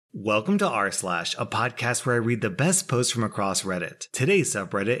Welcome to r/, a podcast where I read the best posts from across Reddit. Today's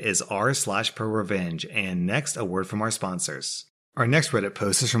subreddit is r/Prorevenge, and next, a word from our sponsors. Our next Reddit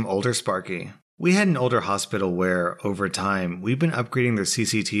post is from Older Sparky. We had an older hospital where, over time, we've been upgrading their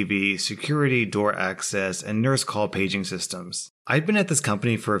CCTV, security, door access, and nurse call paging systems. I'd been at this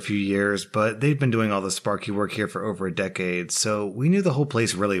company for a few years, but they'd been doing all the Sparky work here for over a decade, so we knew the whole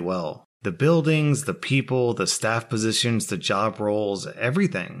place really well. The buildings, the people, the staff positions, the job roles,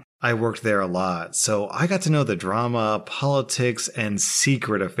 everything. I worked there a lot, so I got to know the drama, politics, and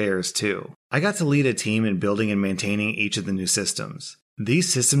secret affairs too. I got to lead a team in building and maintaining each of the new systems.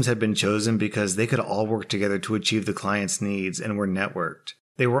 These systems had been chosen because they could all work together to achieve the client's needs and were networked.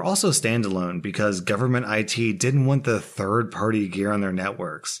 They were also standalone because government IT didn't want the third-party gear on their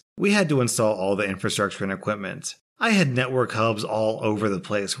networks. We had to install all the infrastructure and equipment. I had network hubs all over the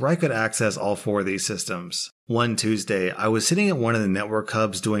place where I could access all four of these systems. One Tuesday, I was sitting at one of the network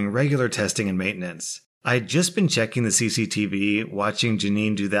hubs doing regular testing and maintenance. I had just been checking the CCTV, watching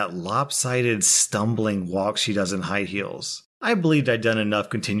Janine do that lopsided, stumbling walk she does in high heels. I believed I'd done enough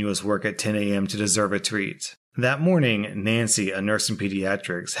continuous work at 10 a.m. to deserve a treat. That morning, Nancy, a nurse in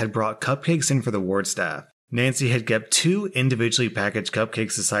pediatrics, had brought cupcakes in for the ward staff. Nancy had kept 2 individually packaged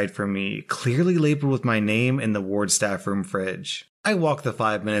cupcakes aside for me, clearly labeled with my name in the ward staff room fridge. I walked the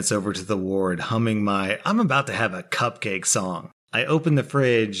 5 minutes over to the ward, humming my "I'm about to have a cupcake" song. I opened the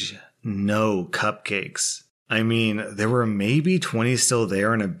fridge. No cupcakes. I mean, there were maybe 20 still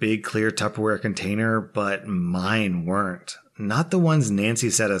there in a big clear Tupperware container, but mine weren't. Not the ones Nancy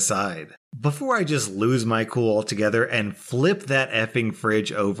set aside. Before I just lose my cool altogether and flip that effing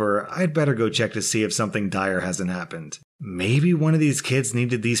fridge over, I'd better go check to see if something dire hasn't happened. Maybe one of these kids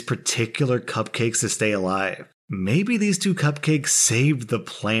needed these particular cupcakes to stay alive. Maybe these 2 cupcakes saved the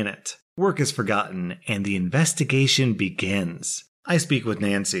planet. Work is forgotten, and the investigation begins. I speak with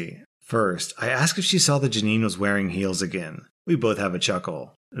Nancy. First, I ask if she saw that Janine was wearing heels again. We both have a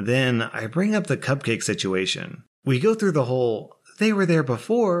chuckle. Then, I bring up the cupcake situation. We go through the whole "they were there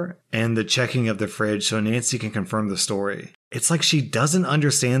before" and the checking of the fridge so Nancy can confirm the story. It's like she doesn't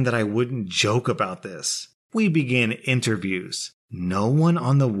understand that I wouldn't joke about this. We begin interviews. No one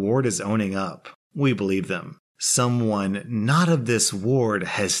on the ward is owning up. We believe them. Someone not of this ward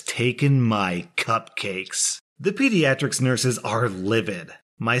has taken my cupcakes. The pediatrics nurses are livid.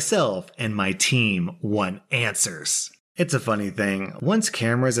 Myself and my team want answers. It's a funny thing. Once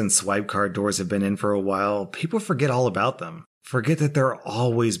cameras and swipe card doors have been in for a while, people forget all about them. Forget that they're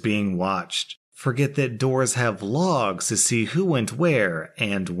always being watched. Forget that doors have logs to see who went where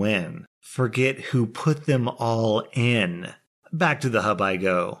and when. Forget who put them all in. Back to the hub I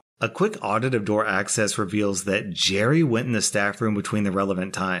go. A quick audit of door access reveals that Jerry went in the staff room between the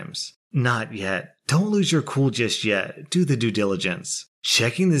relevant times. Not yet. Don't lose your cool just yet. Do the due diligence.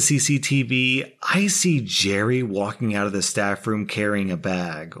 Checking the CCTV, I see Jerry walking out of the staff room carrying a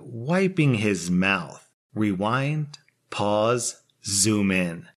bag, wiping his mouth. Rewind, pause, zoom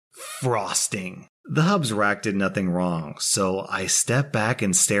in. Frosting. The hub's rack did nothing wrong, so I step back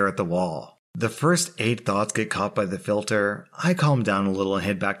and stare at the wall. The first 8 thoughts get caught by the filter. I calm down a little and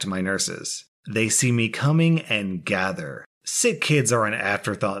head back to my nurses. They see me coming and gather. Sick kids are an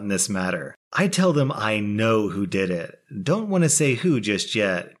afterthought in this matter. I tell them I know who did it. Don't want to say who just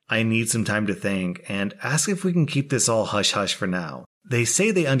yet. I need some time to think and ask if we can keep this all hush-hush for now. They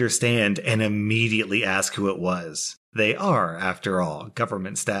say they understand and immediately ask who it was. They are, after all,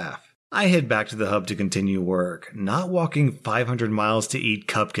 government staff. I head back to the hub to continue work, not walking 500 miles to eat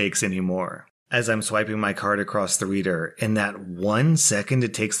cupcakes anymore. As I'm swiping my card across the reader, in that 1 second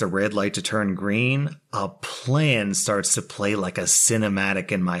it takes the red light to turn green, a plan starts to play like a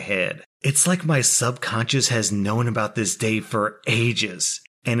cinematic in my head. It's like my subconscious has known about this day for ages,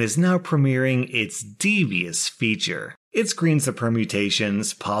 and is now premiering its devious feature. It screens the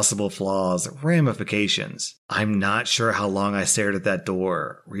permutations, possible flaws, ramifications. I'm not sure how long I stared at that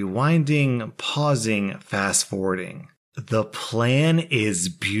door, rewinding, pausing, fast-forwarding. The plan is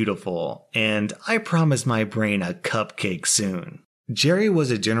beautiful, and I promise my brain a cupcake soon. Jerry was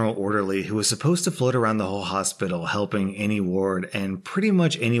a general orderly who was supposed to float around the whole hospital helping any ward and pretty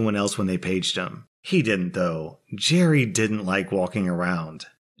much anyone else when they paged him. He didn't though. Jerry didn't like walking around.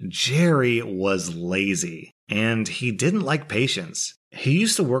 Jerry was lazy, and he didn't like patients. He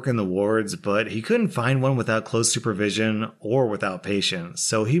used to work in the wards, but he couldn't find one without close supervision or without patients,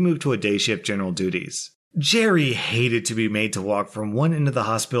 so he moved to a day shift general duties. Jerry hated to be made to walk from one end of the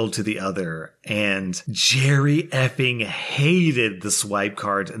hospital to the other, and Jerry effing hated the swipe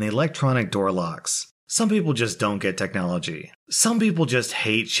cards and the electronic door locks. Some people just don't get technology. Some people just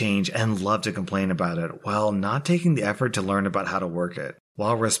hate change and love to complain about it while not taking the effort to learn about how to work it.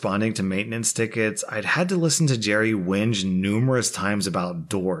 While responding to maintenance tickets, I'd had to listen to Jerry whinge numerous times about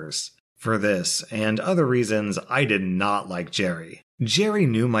doors. For this, and other reasons, I did not like Jerry. Jerry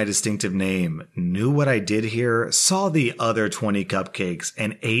knew my distinctive name, knew what I did here, saw the other 20 cupcakes,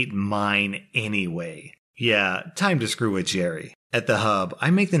 and ate mine anyway. Yeah, time to screw with Jerry. At the hub, I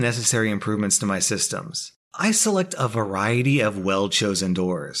make the necessary improvements to my systems. I select a variety of well-chosen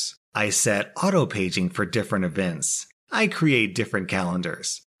doors. I set auto-paging for different events. I create different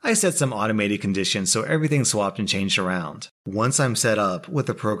calendars. I set some automated conditions so everything's swapped and changed around. Once I'm set up, with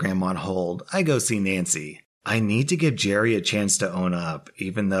the program on hold, I go see Nancy. I need to give Jerry a chance to own up,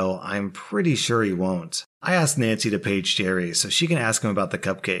 even though I'm pretty sure he won't. I ask Nancy to page Jerry so she can ask him about the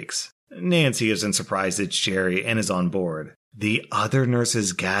cupcakes. Nancy isn't surprised it's Jerry and is on board. The other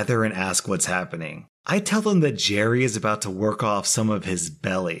nurses gather and ask what's happening. I tell them that Jerry is about to work off some of his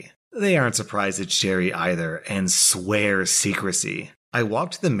belly. They aren't surprised it's Jerry either and swear secrecy. I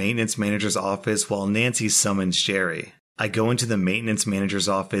walk to the maintenance manager's office while Nancy summons Jerry. I go into the maintenance manager's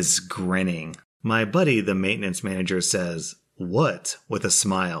office grinning. My buddy, the maintenance manager, says, "What?" with a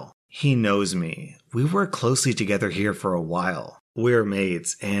smile. He knows me. We work closely together here for a while. We're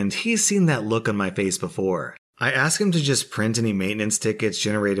mates, and he's seen that look on my face before. I ask him to just print any maintenance tickets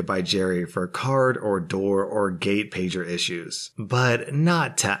generated by Jerry for card or door or gate pager issues, but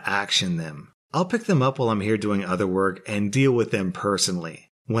not to action them. I'll pick them up while I'm here doing other work and deal with them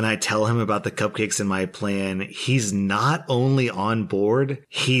personally. When I tell him about the cupcakes in my plan, he's not only on board,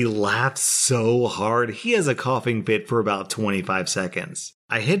 he laughs so hard he has a coughing fit for about 25 seconds.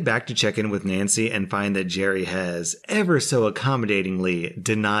 I head back to check in with Nancy and find that Jerry has, ever so accommodatingly,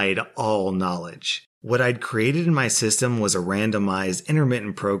 denied all knowledge. What I'd created in my system was a randomized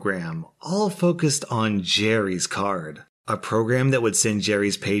intermittent program, all focused on Jerry's card. A program that would send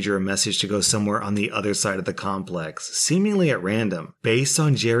Jerry's pager a message to go somewhere on the other side of the complex, seemingly at random, based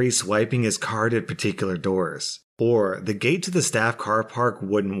on Jerry swiping his card at particular doors. Or the gate to the staff car park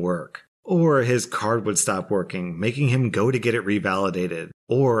wouldn't work. Or his card would stop working, making him go to get it revalidated.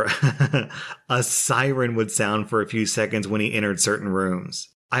 Or a siren would sound for a few seconds when he entered certain rooms.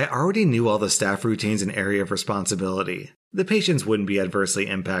 I already knew all the staff routines and area of responsibility. The patients wouldn't be adversely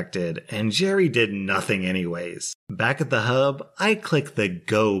impacted, and Jerry did nothing anyways. Back at the hub, I click the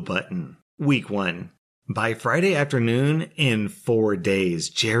Go button. Week 1. By Friday afternoon, in 4 days,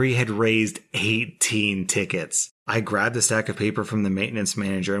 Jerry had raised 18 tickets. I grabbed a stack of paper from the maintenance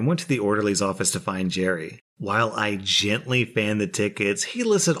manager and went to the orderly's office to find Jerry. While I gently fanned the tickets, he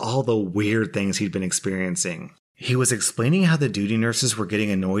listed all the weird things he'd been experiencing. He was explaining how the duty nurses were getting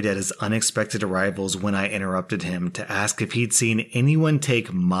annoyed at his unexpected arrivals when I interrupted him to ask if he'd seen anyone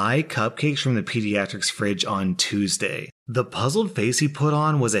take my cupcakes from the pediatrics fridge on Tuesday. The puzzled face he put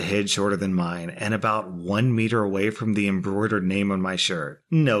on was a head shorter than mine and about 1 meter away from the embroidered name on my shirt.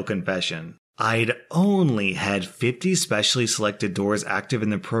 No confession. I'd only had 50 specially selected doors active in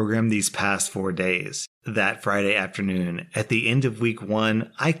the program these past 4 days. That Friday afternoon, at the end of week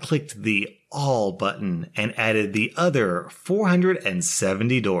 1, I clicked the All button and added the other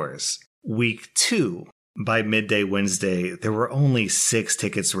 470 doors. Week 2. By midday Wednesday, there were only 6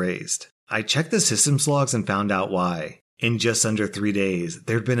 tickets raised. I checked the systems logs and found out why. In just under 3 days,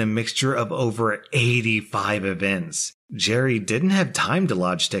 there'd been a mixture of over 85 events. Jerry didn't have time to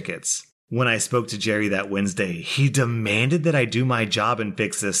lodge tickets. When I spoke to Jerry that Wednesday, he demanded that I do my job and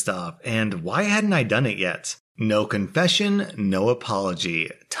fix this stuff, and why hadn't I done it yet? No confession, no apology.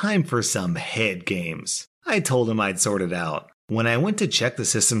 Time for some head games. I told him I'd sort it out. When I went to check the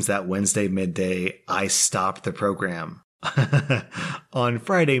systems that Wednesday midday, I stopped the program. On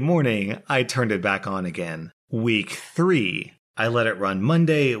Friday morning, I turned it back on again. Week 3. I let it run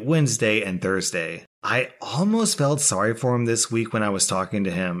Monday, Wednesday, and Thursday. I almost felt sorry for him this week when I was talking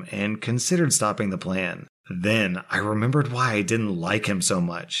to him and considered stopping the plan. Then I remembered why I didn't like him so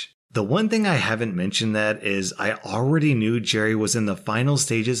much. The one thing I haven't mentioned that is I already knew Jerry was in the final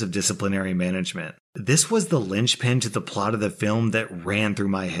stages of disciplinary management. This was the linchpin to the plot of the film that ran through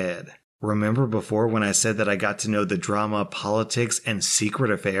my head. Remember before when I said that I got to know the drama, politics, and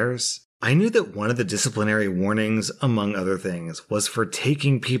secret affairs? I knew that one of the disciplinary warnings, among other things, was for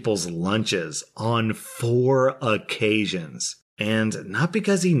taking people's lunches on 4 occasions. And not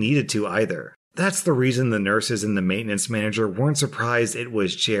because he needed to either. That's the reason the nurses and the maintenance manager weren't surprised it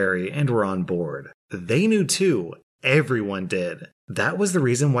was Jerry and were on board. They knew too. Everyone did. That was the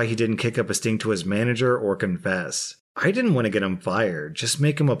reason why he didn't kick up a stink to his manager or confess. I didn't want to get him fired, just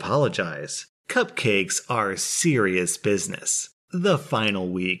make him apologize. Cupcakes are serious business. The final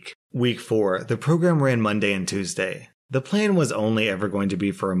week. Week 4, the program ran Monday and Tuesday. The plan was only ever going to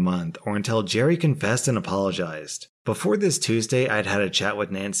be for a month or until Jerry confessed and apologized. Before this Tuesday, I'd had a chat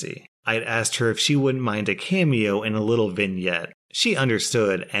with Nancy. I'd asked her if she wouldn't mind a cameo in a little vignette. She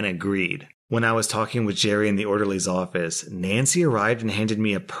understood and agreed. When I was talking with Jerry in the orderly's office, Nancy arrived and handed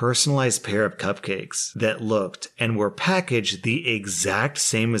me a personalized pair of cupcakes that looked and were packaged the exact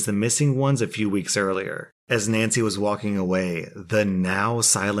same as the missing ones a few weeks earlier. As Nancy was walking away, the now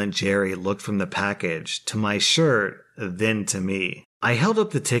silent Jerry looked from the package to my shirt, then to me. I held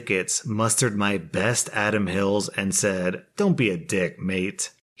up the tickets, mustered my best Adam Hills, and said, "Don't be a dick,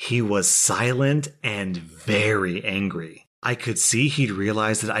 mate." He was silent and very angry. I could see he'd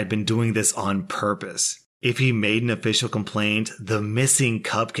realized that I'd been doing this on purpose. If he made an official complaint, the missing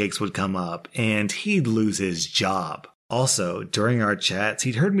cupcakes would come up, and he'd lose his job. Also, during our chats,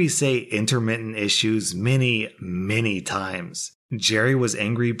 he'd heard me say intermittent issues many times. Jerry was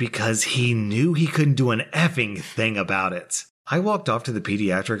angry because he knew he couldn't do an effing thing about it. I walked off to the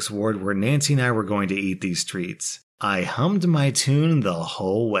pediatrics ward where Nancy and I were going to eat these treats. I hummed my tune the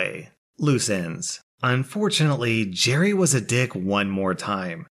whole way. Loose ends. Unfortunately, Jerry was a dick one more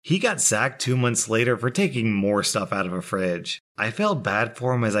time. He got sacked 2 months later for taking more stuff out of a fridge. I felt bad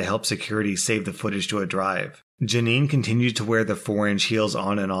for him as I helped security save the footage to a drive. Janine continued to wear the 4-inch heels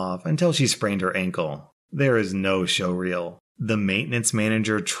on and off until she sprained her ankle. There is no show reel. The maintenance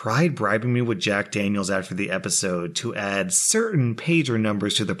manager tried bribing me with Jack Daniels after the episode to add certain pager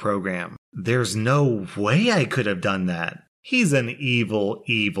numbers to the program. There's no way I could have done that. He's an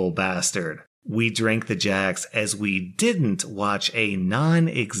evil bastard. We drank the Jacks as we didn't watch a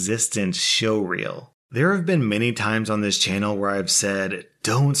non-existent show reel. There have been many times on this channel where I've said,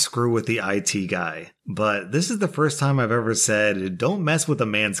 don't screw with the IT guy. But this is the first time I've ever said, don't mess with a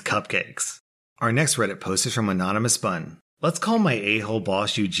man's cupcakes. Our next Reddit post is from Anonymous Bun. Let's call my a-hole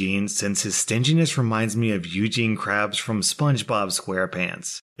boss Eugene, since his stinginess reminds me of Eugene Krabs from SpongeBob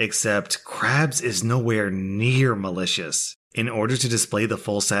SquarePants. Except Krabs is nowhere near malicious. In order to display the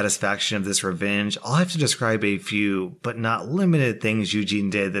full satisfaction of this revenge, I'll have to describe a few, but not limited, things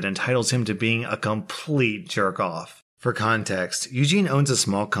Eugene did that entitles him to being a complete jerk-off. For context, Eugene owns a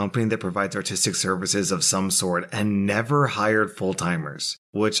small company that provides artistic services of some sort and never hired full-timers,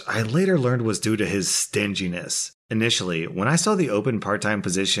 which I later learned was due to his stinginess. Initially, when I saw the open part-time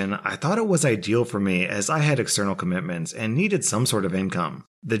position, I thought it was ideal for me as I had external commitments and needed some sort of income.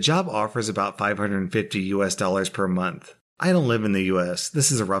 The job offers about $550 per month. I don't live in the US,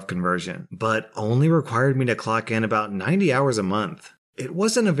 this is a rough conversion, but only required me to clock in about 90 hours a month. It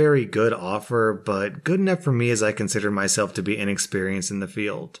wasn't a very good offer, but good enough for me as I considered myself to be inexperienced in the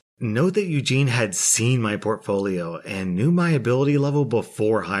field. Note that Eugene had seen my portfolio and knew my ability level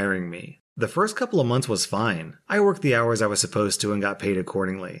before hiring me. The first couple of months was fine. I worked the hours I was supposed to and got paid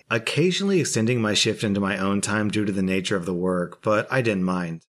accordingly, occasionally extending my shift into my own time due to the nature of the work, but I didn't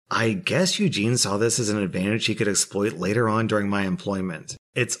mind. I guess Eugene saw this as an advantage he could exploit later on during my employment.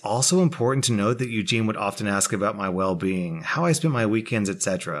 It's also important to note that Eugene would often ask about my well-being, how I spent my weekends,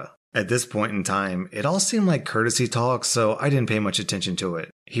 etc. At this point in time, it all seemed like courtesy talk, so I didn't pay much attention to it.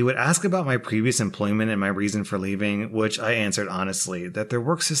 He would ask about my previous employment and my reason for leaving, which I answered honestly, that their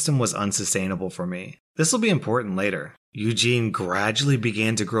work system was unsustainable for me. This will be important later. Eugene gradually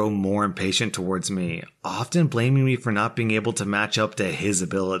began to grow more impatient towards me, often blaming me for not being able to match up to his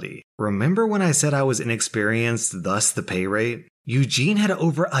ability. Remember when I said I was inexperienced, thus the pay rate? Eugene had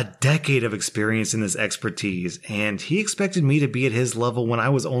over a decade of experience in this expertise, and he expected me to be at his level when I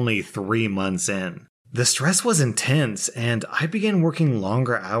was only 3 months in. The stress was intense, and I began working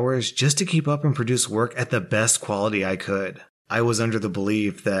longer hours just to keep up and produce work at the best quality I could. I was under the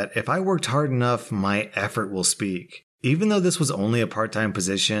belief that if I worked hard enough, my effort will speak. Even though this was only a part-time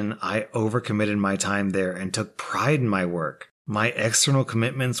position, I overcommitted my time there and took pride in my work. My external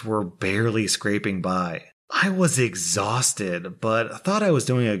commitments were barely scraping by. I was exhausted, but thought I was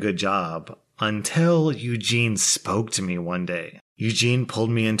doing a good job, until Eugene spoke to me one day. Eugene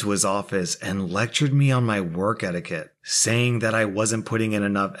pulled me into his office and lectured me on my work etiquette, saying that I wasn't putting in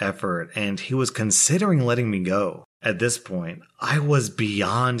enough effort and he was considering letting me go. At this point, I was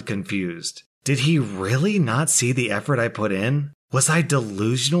beyond confused. Did he really not see the effort I put in? Was I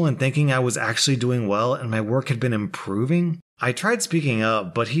delusional in thinking I was actually doing well and my work had been improving? I tried speaking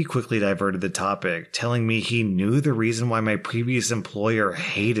up, but he quickly diverted the topic, telling me he knew the reason why my previous employer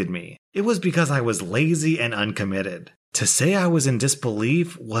hated me. It was because I was lazy and uncommitted. To say I was in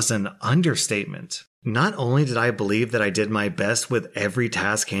disbelief was an understatement. Not only did I believe that I did my best with every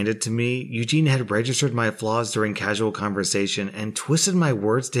task handed to me, Eugene had registered my flaws during casual conversation and twisted my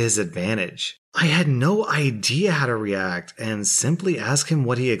words to his advantage. I had no idea how to react and simply asked him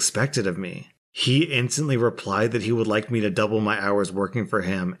what he expected of me. He instantly replied that he would like me to double my hours working for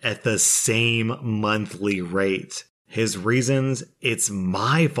him at the same monthly rate. His reasons: it's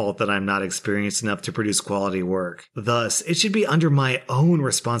my fault that I'm not experienced enough to produce quality work. Thus, it should be under my own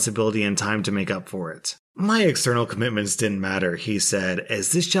responsibility and time to make up for it. My external commitments didn't matter, he said,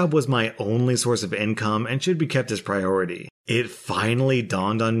 as this job was my only source of income and should be kept as priority. It finally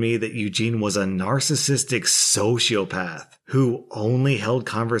dawned on me that Eugene was a narcissistic sociopath who only held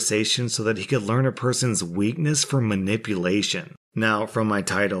conversations so that he could learn a person's weakness for manipulation. Now, from my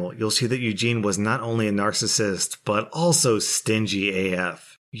title, you'll see that Eugene was not only a narcissist, but also stingy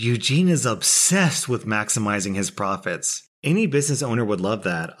AF. Eugene is obsessed with maximizing his profits. Any business owner would love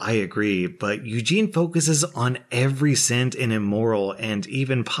that, I agree, but Eugene focuses on every cent in immoral and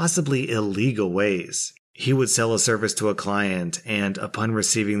even possibly illegal ways. He would sell a service to a client and, upon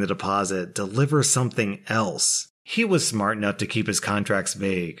receiving the deposit, deliver something else. He was smart enough to keep his contracts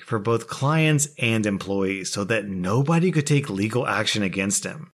vague for both clients and employees so that nobody could take legal action against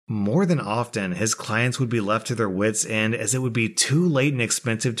him. More than often, his clients would be left to their wits' end as it would be too late and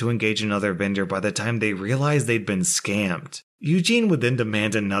expensive to engage another vendor by the time they realized they'd been scammed. Eugene would then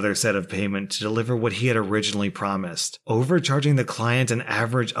demand another set of payment to deliver what he had originally promised, overcharging the client an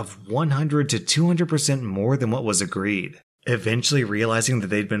average of 100 to 200% more than what was agreed. Eventually realizing that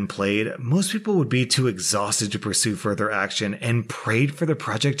they'd been played, most people would be too exhausted to pursue further action and prayed for the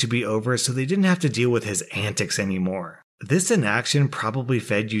project to be over so they didn't have to deal with his antics anymore. This inaction probably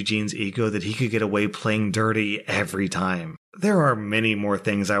fed Eugene's ego that he could get away playing dirty every time. There are many more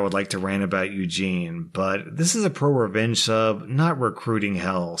things I would like to rant about Eugene, but this is a Prorevenge sub, not recruiting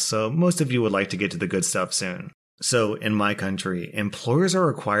hell, so most of you would like to get to the good stuff soon. So, in my country, employers are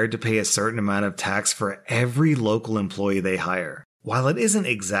required to pay a certain amount of tax for every local employee they hire. While it isn't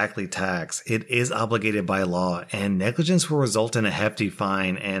exactly tax, it is obligated by law, and negligence will result in a hefty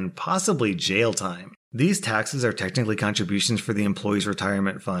fine and possibly jail time. These taxes are technically contributions for the employee's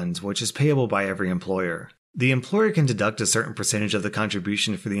retirement funds, which is payable by every employer. The employer can deduct a certain percentage of the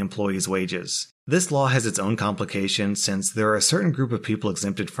contribution for the employee's wages. This law has its own complications since there are a certain group of people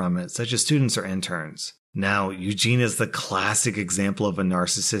exempted from it, such as students or interns. Now, Eugene is the classic example of a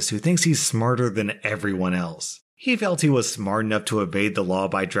narcissist who thinks he's smarter than everyone else. He felt he was smart enough to evade the law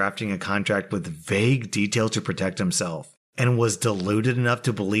by drafting a contract with vague detail to protect himself, and was deluded enough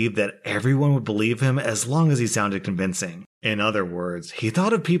to believe that everyone would believe him as long as he sounded convincing. In other words, he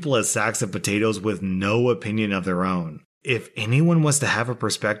thought of people as sacks of potatoes with no opinion of their own. If anyone was to have a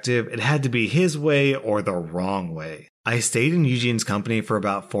perspective, it had to be his way or the wrong way. I stayed in Eugene's company for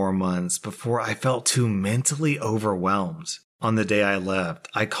about 4 months before I felt too mentally overwhelmed. On the day I left,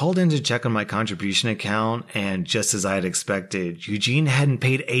 I called in to check on my contribution account, and just as I had expected, Eugene hadn't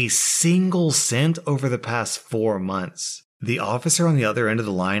paid a single cent over the past 4 months. The officer on the other end of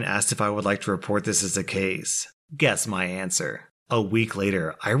the line asked if I would like to report this as a case. Guess my answer. A week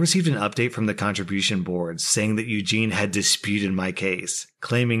later, I received an update from the contribution board saying that Eugene had disputed my case,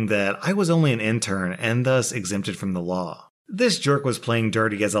 claiming that I was only an intern and thus exempted from the law. This jerk was playing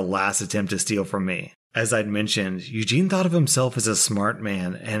dirty as a last attempt to steal from me. As I'd mentioned, Eugene thought of himself as a smart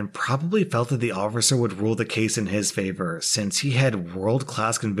man and probably felt that the officer would rule the case in his favor since he had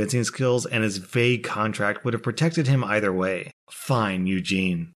world-class convincing skills and his vague contract would have protected him either way. Fine,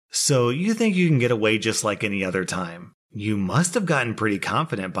 Eugene. So you think you can get away just like any other time? You must have gotten pretty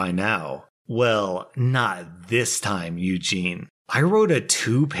confident by now. Well, not this time, Eugene. I wrote a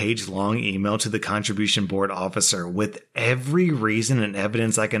 2-page long email to the contribution board officer with every reason and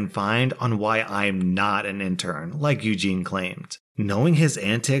evidence I can find on why I'm not an intern, like Eugene claimed. Knowing his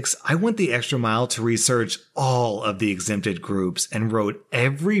antics, I went the extra mile to research all of the exempted groups and wrote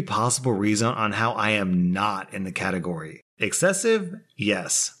every possible reason on how I am not in the category. Excessive?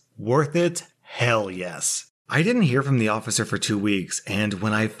 Yes. Worth it? Hell yes. I didn't hear from the officer for 2 weeks, and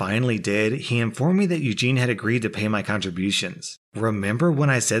when I finally did, he informed me that Eugene had agreed to pay my contributions. Remember when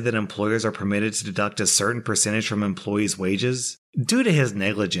I said that employers are permitted to deduct a certain percentage from employees' wages? Due to his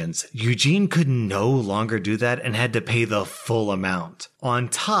negligence, Eugene could no longer do that and had to pay the full amount, on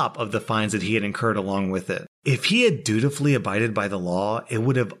top of the fines that he had incurred along with it. If he had dutifully abided by the law, it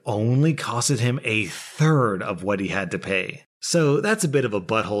would have only costed him a third of what he had to pay. So that's a bit of a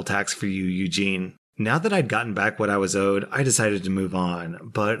butthole tax for you, Eugene. Now that I'd gotten back what I was owed, I decided to move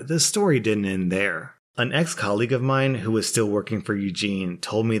on, but the story didn't end there. An ex-colleague of mine who was still working for Eugene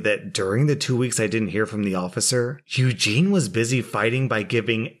told me that during the 2 weeks I didn't hear from the officer, Eugene was busy fighting by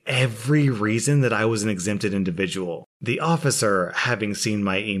giving every reason that I was an exempted individual. The officer, having seen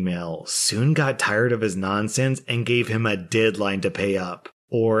my email, soon got tired of his nonsense and gave him a deadline to pay up,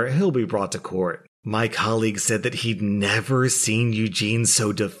 or he'll be brought to court. My colleague said that he'd never seen Eugene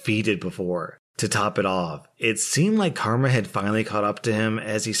so defeated before. To top it off, it seemed like karma had finally caught up to him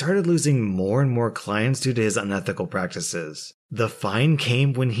as he started losing more and more clients due to his unethical practices. The fine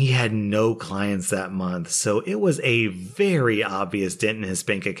came when he had no clients that month, so it was a very obvious dent in his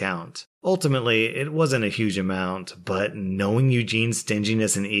bank account. Ultimately, it wasn't a huge amount, but knowing Eugene's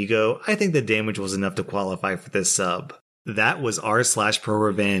stinginess and ego, I think the damage was enough to qualify for this sub. That was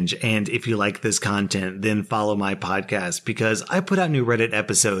r/Prorevenge, and if you like this content, then follow my podcast because I put out new Reddit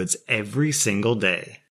episodes every single day.